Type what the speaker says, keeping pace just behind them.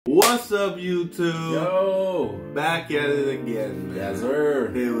What's up, YouTube? Yo! Back at it again, man. Yes,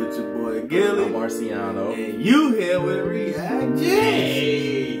 sir. Here with your boy Gilly. I'm Marciano. And you here with Reaction.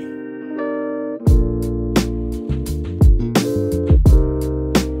 Hey!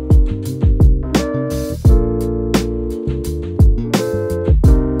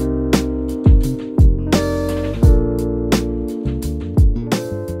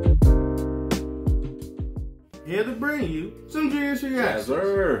 Here to bring you some Genius Reactions. Yes,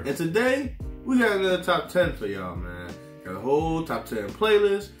 sir. And today, we got another top 10 for y'all, man. Got a whole top 10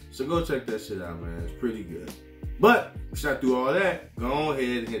 playlist, so go check that shit out, man. It's pretty good. But, before I do all that, go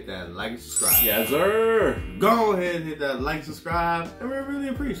ahead and hit that like and subscribe. Yes, sir. Go ahead and hit that like and subscribe, and we really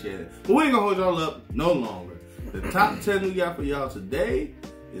appreciate it. But we ain't gonna hold y'all up no longer. The top 10 we got for y'all today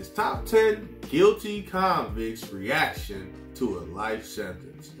is top 10 guilty convicts reaction to a life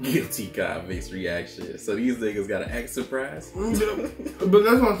sentence. Guilty convicts reaction. So these niggas gotta act surprised. But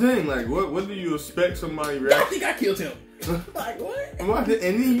that's what I'm saying. Like, what do you expect somebody I react? think I killed him. Like what?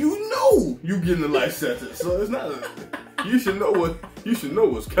 And then you know you getting a life sentence. So it's not you should know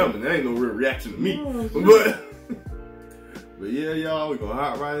what's coming. There ain't no real reaction to me. But yeah, y'all, we gonna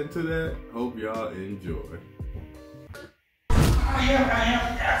hop right into that. Hope y'all enjoy. I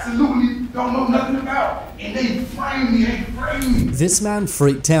have absolutely don't know nothing about. And they framed me, This man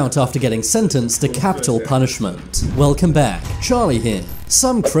freaked out after getting sentenced to capital punishment. Welcome back, Charlie here.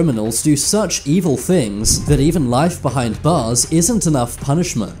 Some criminals do such evil things that even life behind bars isn't enough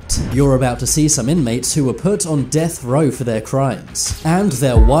punishment. You're about to see some inmates who were put on death row for their crimes, and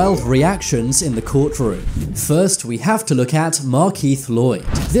their wild reactions in the courtroom. First, we have to look at Markeith Lloyd.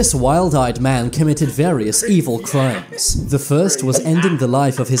 This wild-eyed man committed various evil crimes. The first was ending the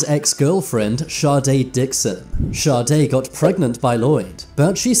life of his ex-girlfriend, Sade Dixon. Sade got pregnant by Lloyd,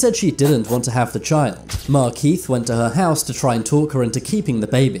 but she said she didn't want to have the child. Markeith went to her house to try and talk her into keeping the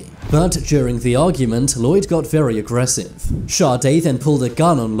baby. But during the argument, Lloyd got very aggressive. Sade then pulled a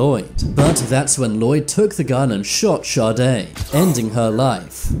gun on Lloyd, but that's when Lloyd took the gun and shot Sade, ending her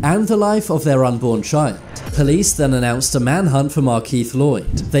life, and the life of their unborn child. Police then announced a manhunt for Markeith Lloyd.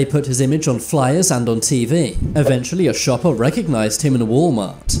 They put his image on flyers and on TV. Eventually, a shopper recognized him in a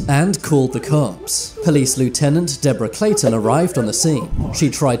Walmart and called the cops. Police Lieutenant Deborah Clayton arrived on the scene. She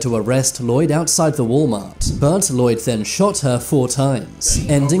tried to arrest Lloyd outside the Walmart, but Lloyd then shot her 4 times,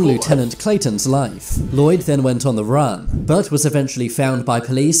 ending Lieutenant Clayton's life. Lloyd then went on the run, but was eventually found by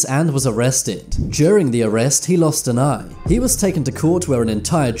police and was arrested. During the arrest, he lost an eye. He was taken to court where an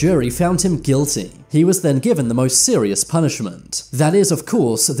entire jury found him guilty. He was then given the most serious punishment. That is, of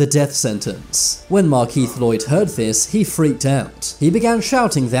course, the death sentence. When Markeith Lloyd heard this, he freaked out. He began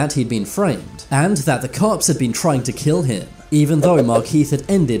shouting that he'd been framed, and that the cops had been trying to kill him, even though Markeith had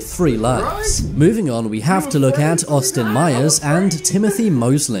ended 3 lives. Moving on, we have to look at Austin Myers and Timothy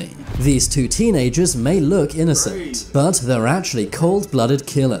Mosley. These 2 teenagers may look innocent, but they're actually cold-blooded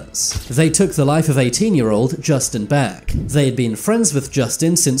killers. They took the life of 18-year-old Justin Back. They had been friends with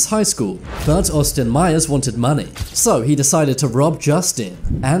Justin since high school, but Austin Myers wanted money, so he decided to rob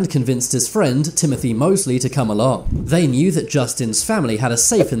Justin, and convinced his friend Timothy Mosley to come along. They knew that Justin's family had a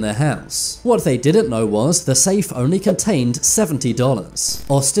safe in their house. What they didn't know was the safe only contained $70.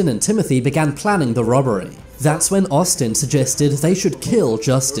 Austin and Timothy began planning the robbery. That's when Austin suggested they should kill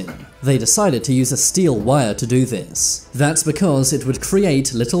Justin. They decided to use a steel wire to do this. That's because it would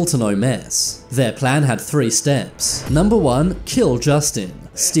create little to no mess. Their plan had 3 steps. Number 1, kill Justin.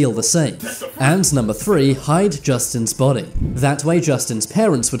 Steal the safe. And number 3, hide Justin's body. That way Justin's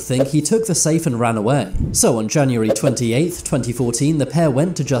parents would think he took the safe and ran away. So on January 28th, 2014, the pair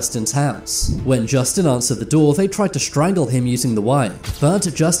went to Justin's house. When Justin answered the door, they tried to strangle him using the wire, but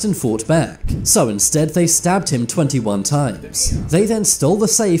Justin fought back. So instead, they stabbed him 21 times. They then stole the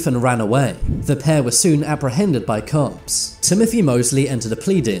safe and ran away. The pair were soon apprehended by cops. Timothy Mosley entered a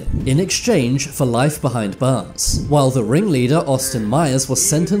plea deal in exchange for life behind bars, while the ringleader Austin Myers was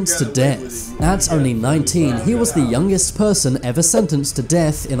sentenced to death. At only 19, he was the youngest person ever sentenced to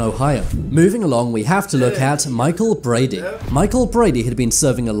death in Ohio. Moving along, we have to look at Michael Brady. Michael Brady had been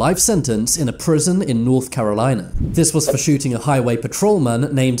serving a life sentence in a prison in North Carolina. This was for shooting a highway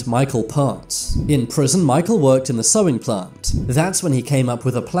patrolman named Michael Potts. In prison, Michael worked in the sewing plant. That's when he came up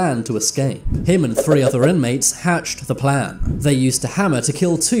with a plan to escape. Him and 3 other inmates hatched the plan. They used a hammer to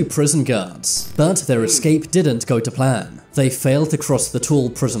kill 2 prison guards, but their escape didn't go to plan. They failed to cross the tall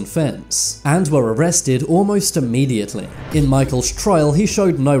prison fence, and were arrested almost immediately. In Michael's trial, he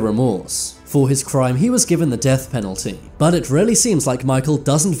showed no remorse. For his crime, he was given the death penalty. But it really seems like Michael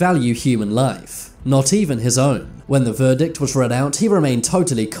doesn't value human life, not even his own. When the verdict was read out, he remained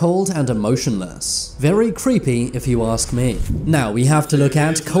totally cold and emotionless. Very creepy, if you ask me. Now we have to look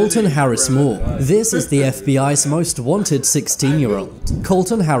at Colton Harris Moore. This is the FBI's most wanted 16-year-old.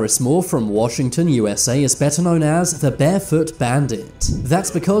 Colton Harris Moore from Washington, USA is better known as the Barefoot Bandit. That's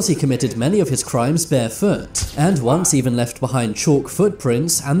because he committed many of his crimes barefoot, and once even left behind chalk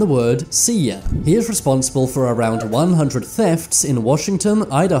footprints and the word "see ya." He is responsible for around 100 thefts in Washington,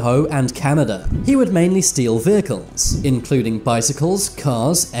 Idaho, and Canada. He would mainly steal vehicles, including bicycles,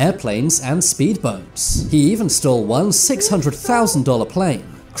 cars, airplanes, and speedboats. He even stole one $600,000 plane,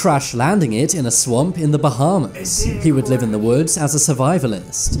 crash landing it in a swamp in the Bahamas. He would live in the woods as a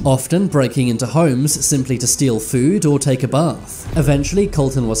survivalist, often breaking into homes simply to steal food or take a bath. Eventually,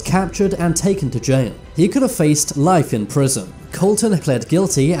 Colton was captured and taken to jail. He could have faced life in prison. Colton pled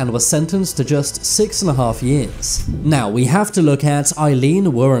guilty and was sentenced to just 6.5 years. Now we have to look at Eileen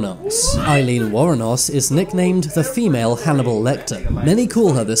Wuornos. Eileen Wuornos is nicknamed the female Hannibal Lecter. Many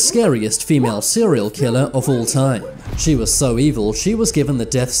call her the scariest female serial killer of all time. She was so evil, she was given the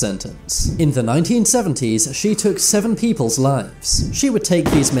death sentence. In the 1970s, she took 7 people's lives. She would take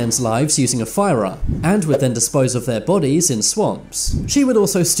these men's lives using a firearm, and would then dispose of their bodies in swamps. She would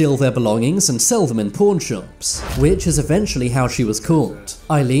also steal their belongings and sell them in pawn shops, which is eventually how she was caught.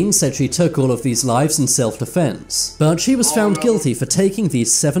 Eileen said she took all of these lives in self-defense, but she was found guilty for taking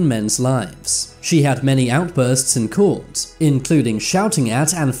these 7 men's lives. She had many outbursts in court, including shouting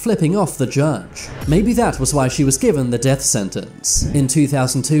at and flipping off the judge. Maybe that was why she was given the death sentence. In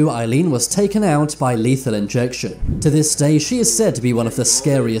 2002, Eileen was taken out by lethal injection. To this day, she is said to be one of the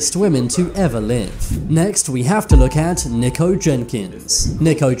scariest women to ever live. Next, we have to look at Nico Jenkins.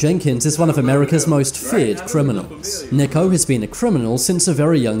 Nico Jenkins is one of America's most feared criminals. Nico has been a criminal since a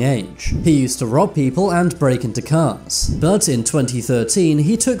very young age. He used to rob people and break into cars. But in 2013,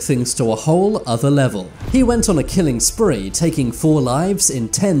 he took things to a whole other level. He went on a killing spree, taking 4 lives in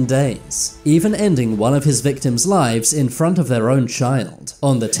 10 days, even ending one of his victims' lives in front of their own child.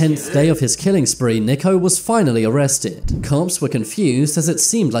 On the 10th day of his killing spree, Nico was finally arrested. Cops were confused as it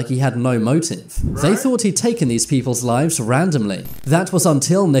seemed like he had no motive. They thought he'd taken these people's lives randomly. That was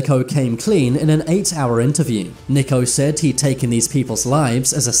until Nico came clean in an 8-hour interview. Nico said he'd taken these people's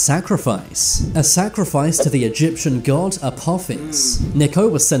lives as a sacrifice to the Egyptian god Apophis. Nico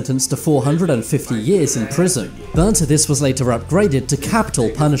was sentenced to 450 years in prison, but this was later upgraded to capital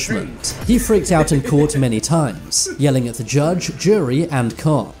punishment. He freaked out in court many times, yelling at the judge, jury, and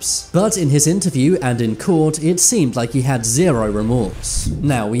cops. But in his interview and in court, it seemed like he had zero remorse.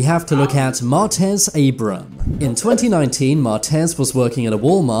 Now we have to look at Martez Abram. In 2019, Martez was working at a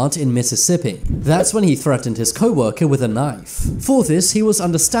Walmart in Mississippi. That's when he threatened his co-worker with a knife. For this, he was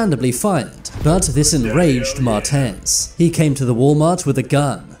understandably fired, but this enraged Martez. He came to the Walmart with a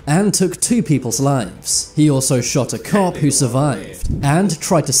gun and took 2 people's lives. He also shot a cop who survived, and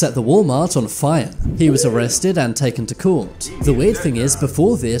tried to set the Walmart on fire. He was arrested and taken to court. The weird thing is,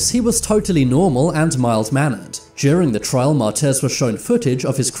 before this, he was totally normal and mild-mannered. During the trial, Martez was shown footage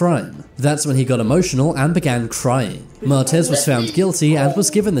of his crime. That's when he got emotional and began crying. Martez was found guilty and was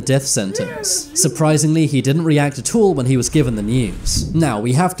given the death sentence. Surprisingly, he didn't react at all when he was given the news. Now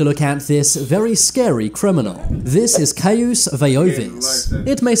we have to look at this very scary criminal. This is Caius Veiovis.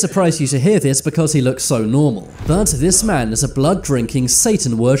 It may surprise you to hear this because he looks so normal, but this man is a blood-drinking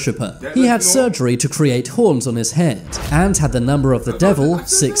Satan worshipper. He had surgery to create horns on his head, and had the number of the devil,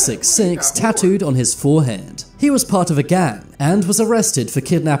 666, tattooed on his forehead. He was part of a gang, and was arrested for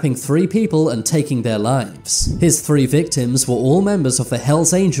kidnapping 3 people and taking their lives. His 3 victims were all members of the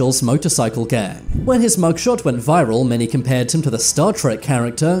Hells Angels motorcycle gang. When his mugshot went viral, many compared him to the Star Trek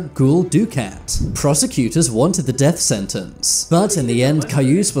character Gul Dukat. Prosecutors wanted the death sentence, but in the end,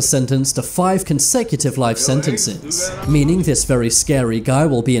 Caius was sentenced to 5 consecutive life sentences, meaning this very scary guy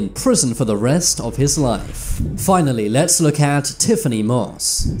will be in prison for the rest of his life. Finally, let's look at Tiffany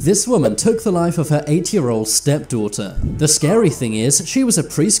Moss. This woman took the life of her 8-year-old stepdaughter. The scary thing is, she was a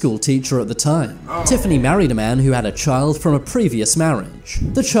preschool teacher at the time. Tiffany married a man who had a child from a previous marriage.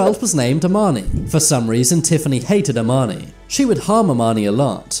 The child was named Amani. For some reason, Tiffany hated Amani. She would harm Amani a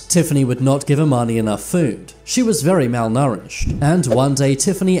lot. Tiffany would not give Amani enough food. She was very malnourished. And one day,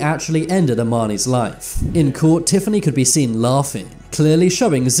 Tiffany actually ended Amani's life. In court, Tiffany could be seen laughing. clearly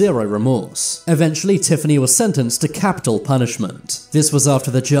showing zero remorse. Eventually, Tiffany was sentenced to capital punishment. This was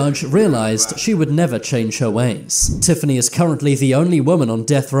after the judge realized she would never change her ways. Tiffany is currently the only woman on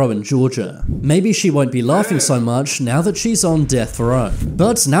death row in Georgia. Maybe she won't be laughing so much now that she's on death row.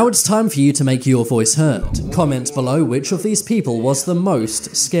 But now it's time for you to make your voice heard. Comment below which of these people was the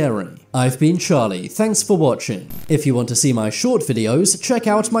most scary. I've been Charlie, thanks for watching. If you want to see my short videos, check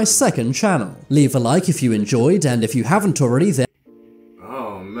out my second channel. Leave a like if you enjoyed, and if you haven't already, then...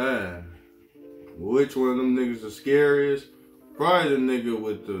 Oh man, which one of them niggas the scariest? Probably the nigga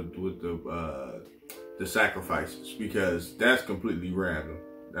with the sacrifices, because that's completely random.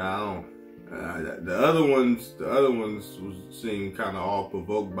 I don't. The other ones was seemed kind of all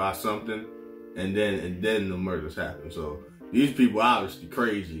provoked by something, and then the murders happened. So these people obviously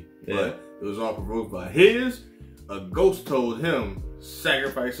crazy, but it was all provoked by his. A ghost told him,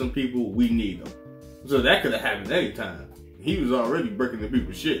 sacrifice some people, we need them. So that could have happened anytime. He was already breaking the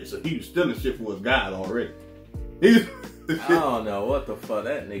people's shit, so he was stealing shit for his God already. I don't know what the fuck.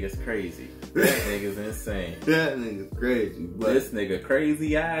 That nigga's crazy. That nigga's insane. That nigga's crazy. But this nigga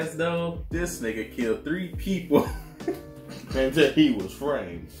crazy eyes though. This nigga killed 3 people. Until he was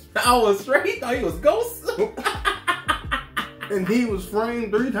framed. I was straight. Thought he was ghost. And he was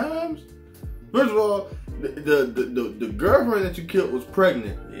framed 3 times. First of all, the girlfriend that you killed was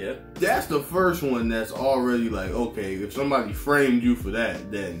pregnant. Yeah. That's the first one that's already like, okay, if somebody framed you for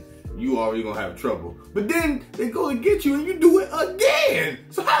that, then you already gonna have trouble. But then they go to get you and you do it again.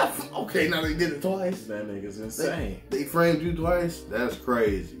 So how, okay, now they did it twice. That nigga's insane. They framed you twice? That's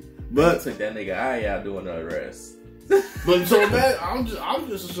crazy. But took that nigga eye out doing the arrest. But so that I'm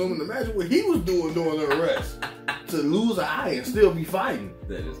just assuming, imagine what he was doing during the arrest. To lose an eye and still be fighting.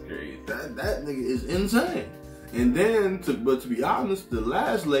 That is crazy. That nigga is insane. And then, to be honest, the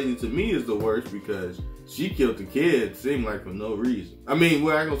last lady to me is the worst because she killed the kid, seemed like for no reason. I mean,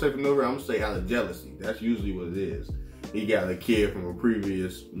 well, I ain't gonna say for no reason, I'm gonna say out of jealousy. That's usually what it is. He got a kid from a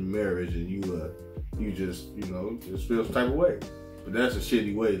previous marriage and you just, you know, just feel some type of way. But that's a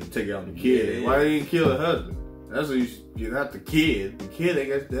shitty way to take out the kid. Yeah. Why didn't you kill the husband? That's what you not the kid. The kid, I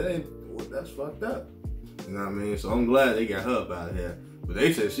guess, that's fucked up. You know what I mean? So I'm glad they got her up out of here. But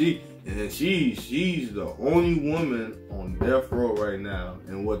they said she's the only woman on death row right now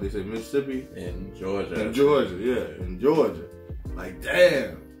in what they say, Mississippi? In Georgia. In Georgia, yeah, in Georgia. Like,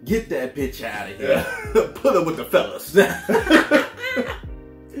 damn. Get that bitch out of here. Put her with the fellas.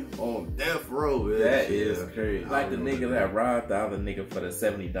 On death row. That is crazy. Like the nigga that robbed the other nigga for the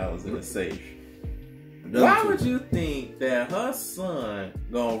 $70 in the safe. Why would you think that her son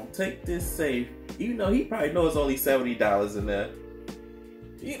gonna take this safe, even though he probably knows only $70 in there?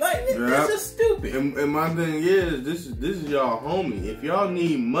 That's just stupid. And my thing is, this is y'all homie. If y'all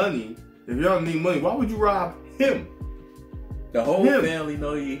need money, why would you rob him? The whole family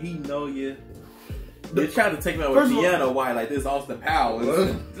know you. He know you. They tried to take me out with piano white like this Austin Powers.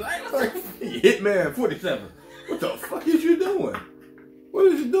 Hitman 47. What the fuck is you doing? What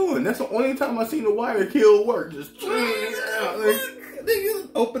is you doing? That's the only time I seen the wire kill work. Just nigga,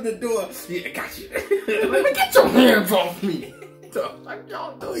 open the door. Yeah, I got you. Get your hands off me. Like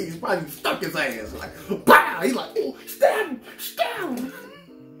y'all know, he's probably stuck his ass. Like, pow! He's like, oh, stab him.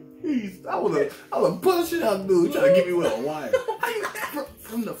 I was pushing out, dude. Trying to get me with a wire.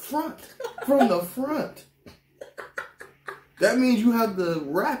 From the front. That means you have to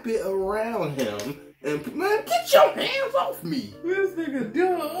wrap it around him. And man, get your hands off me. This nigga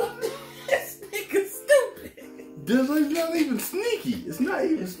dumb. This nigga stupid. This is not even sneaky. It's not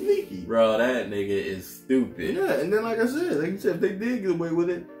even sneaky. Bro, that nigga is stupid. Yeah, and then like you said, if they did get away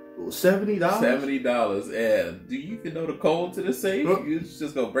with it, $70? $70. And do you even know the code to the safe? You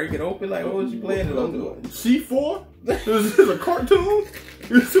just gonna break it open? Like, what was you planning on doing? C4? Is this a cartoon?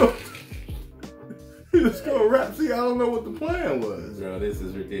 Just gonna rap. See, I don't know what the plan was. Bro, this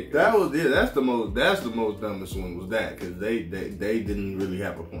is ridiculous. That's the most dumbest one was that, because they didn't really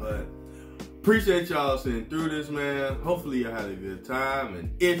have a plan. Appreciate y'all sitting through this, man. Hopefully you had a good time, and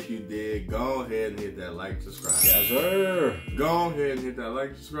if you did, go ahead and hit that like, subscribe. Yes, sir. Go ahead and hit that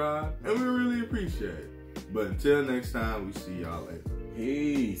like, subscribe, and we really appreciate it. But until next time, we see y'all later.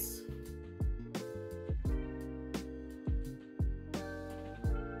 Peace.